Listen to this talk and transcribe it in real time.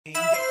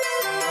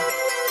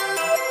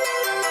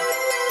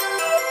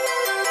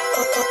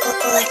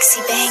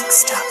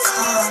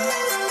LexiBanks.com.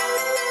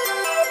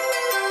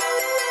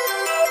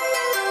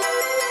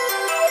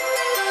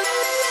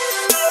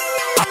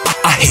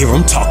 I hear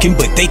them talking,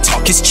 but they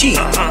talk is cheap.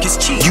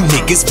 You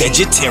niggas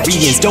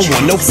vegetarians don't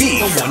want no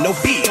beef.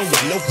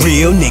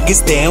 Real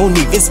niggas, they don't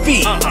even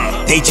speak.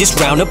 They just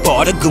round up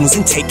all the goons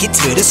and take it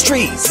to the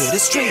streets.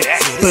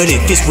 But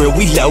if it's real,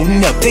 we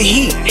loading up the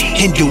heat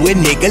and do a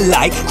nigga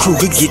like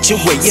Kruger, get you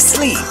where you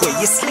sleep.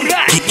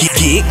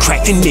 Get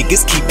cracked and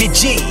niggas keep it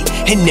G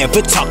and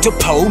never talk to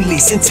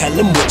police and tell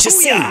them what you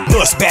see.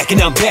 Bust back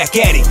and I'm back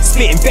at it,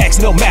 spitting facts,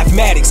 no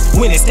mathematics.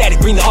 When it's static,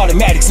 bring the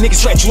automatics. Niggas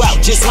stretch you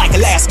out just like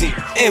elastic.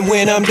 And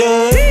when I'm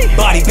done,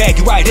 body bag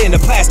you right in the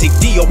plastic.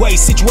 DOA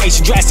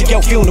situation drastic,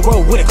 yo,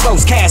 funeral with a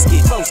closed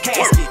casket.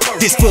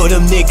 This for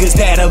them niggas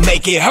that'll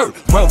make it hurt.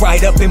 Run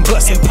right up and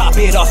bust and pop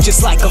it off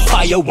just like a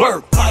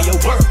firework.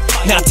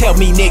 Now tell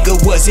me, nigga,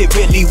 was it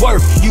really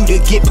worth you to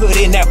get put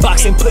in that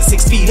box and put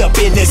 6 feet up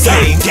in the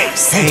same day?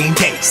 Same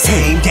day.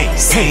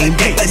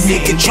 A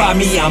nigga try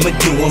me, I'ma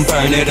do him,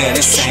 burn it at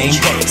the same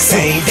day.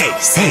 Same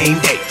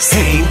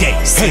day.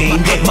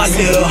 My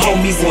little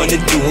homie wanna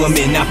do him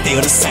and I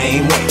feel the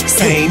same way.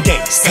 Same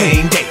day.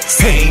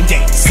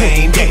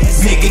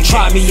 Nigga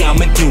try me,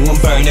 I'ma do him,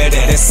 burn it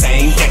at the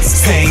same day.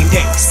 Same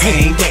day.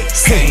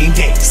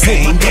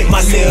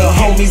 My little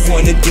homie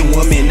wanna do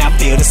him and I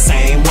feel the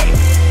same way.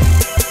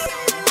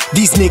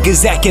 These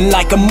niggas acting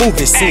like a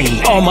movie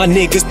scene. All my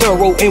niggas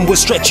thorough and will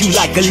stretch you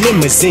like a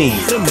limousine.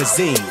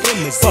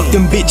 Fuck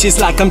them bitches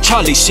like I'm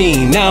Charlie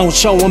Sheen. I don't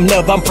show them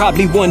love, I'm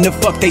probably one to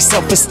fuck they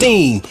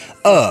self-esteem.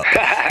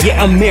 Yeah,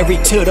 I'm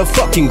married to the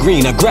fucking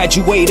green. I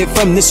graduated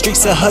from the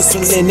streets of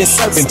hustling and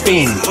serving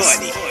fiends.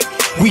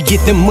 We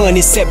get the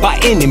money set by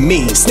any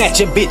means.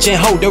 Snatch a bitch and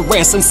hold her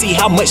ransom, see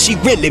how much she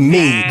really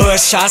mean.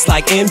 Bust shots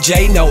like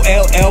MJ, no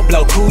LL,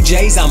 blow cool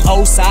J's. I'm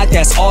old side,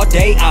 that's all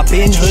day. I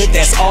been hood,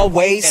 that's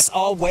always.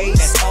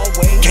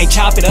 Can't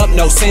chop it up,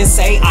 no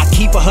sensei. I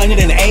keep 100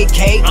 in the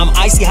AK. I'm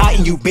icy hot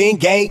and you been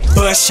gay.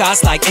 Bust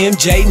shots like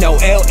MJ, no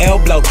LL,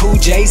 blow cool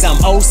J's.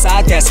 I'm old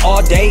side, that's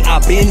all day. I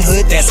been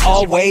hood, that's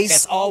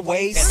always.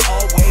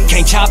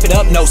 Can't chop it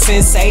up, no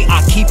sensei.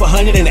 I keep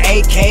 100 in the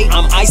AK.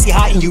 I'm icy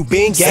hot and you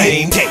been gay.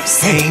 Same day.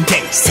 A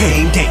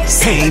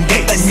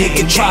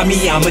nigga try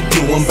me, I'ma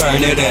do him,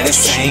 burn it at the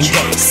same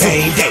day.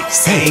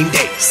 Same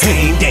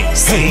day.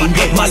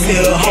 My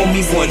little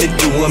homie wanna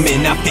do him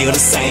and I feel the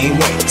same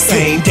way.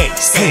 Same day.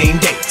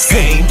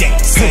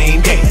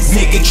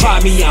 Nigga try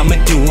me, I'ma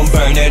do him,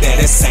 burn it at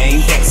the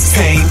same day.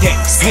 Same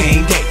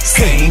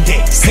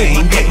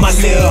day. My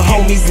little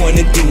homie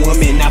wanna do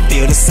him and I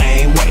feel the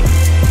same way.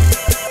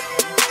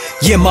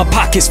 Yeah, my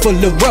pockets full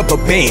of rubber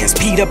bands.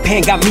 Peter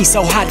Pan got me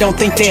so high, don't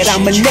think that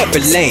I'ma never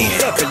land.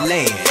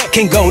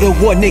 Can't go to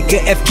war,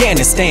 nigga,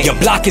 Afghanistan. Your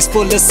block is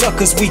full of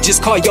suckers, we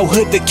just call your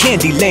hood the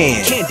Candy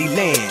Land.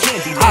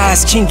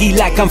 Eyes chingy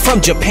like I'm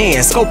from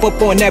Japan. Scope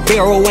up on that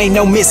barrel, ain't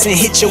no missing,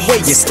 hit you where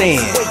you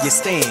stand.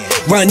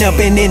 Run up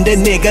and end the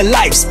nigga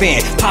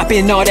lifespan.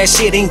 Poppin' all that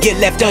shit and get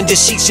left under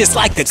sheets just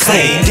like the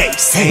Klan.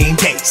 Same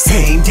day. A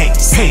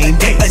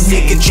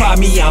nigga try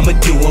me, I'ma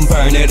do him,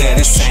 burn it at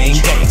the same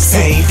day.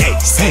 Same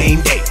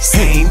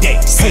day.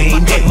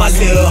 My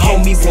little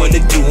homie wanna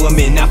do him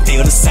and I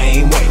feel the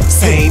same way.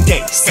 Same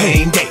day.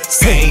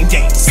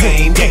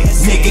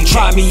 Nigga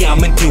try me,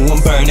 I'ma do him,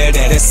 burn it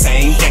at the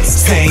same day.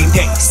 Same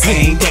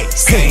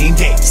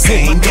day.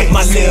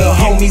 My little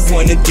homie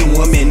wanna do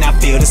him and I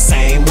feel the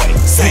same way.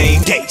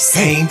 Same day.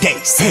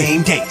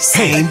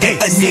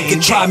 A nigga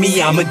try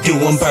me, I'ma do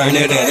him, burn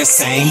it at the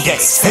same day.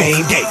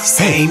 Same day.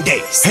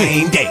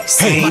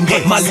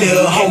 My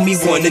little homie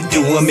wanna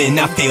do him and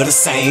I feel the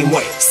same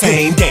way.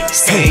 Same day.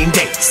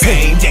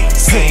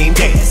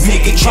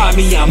 Nigga try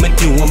me, I'ma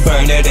do him,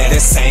 burn it at the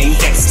same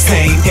day.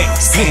 Same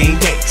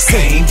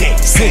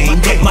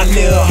day. My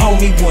little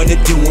homie wanna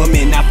do him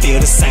and I feel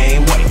the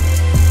same way.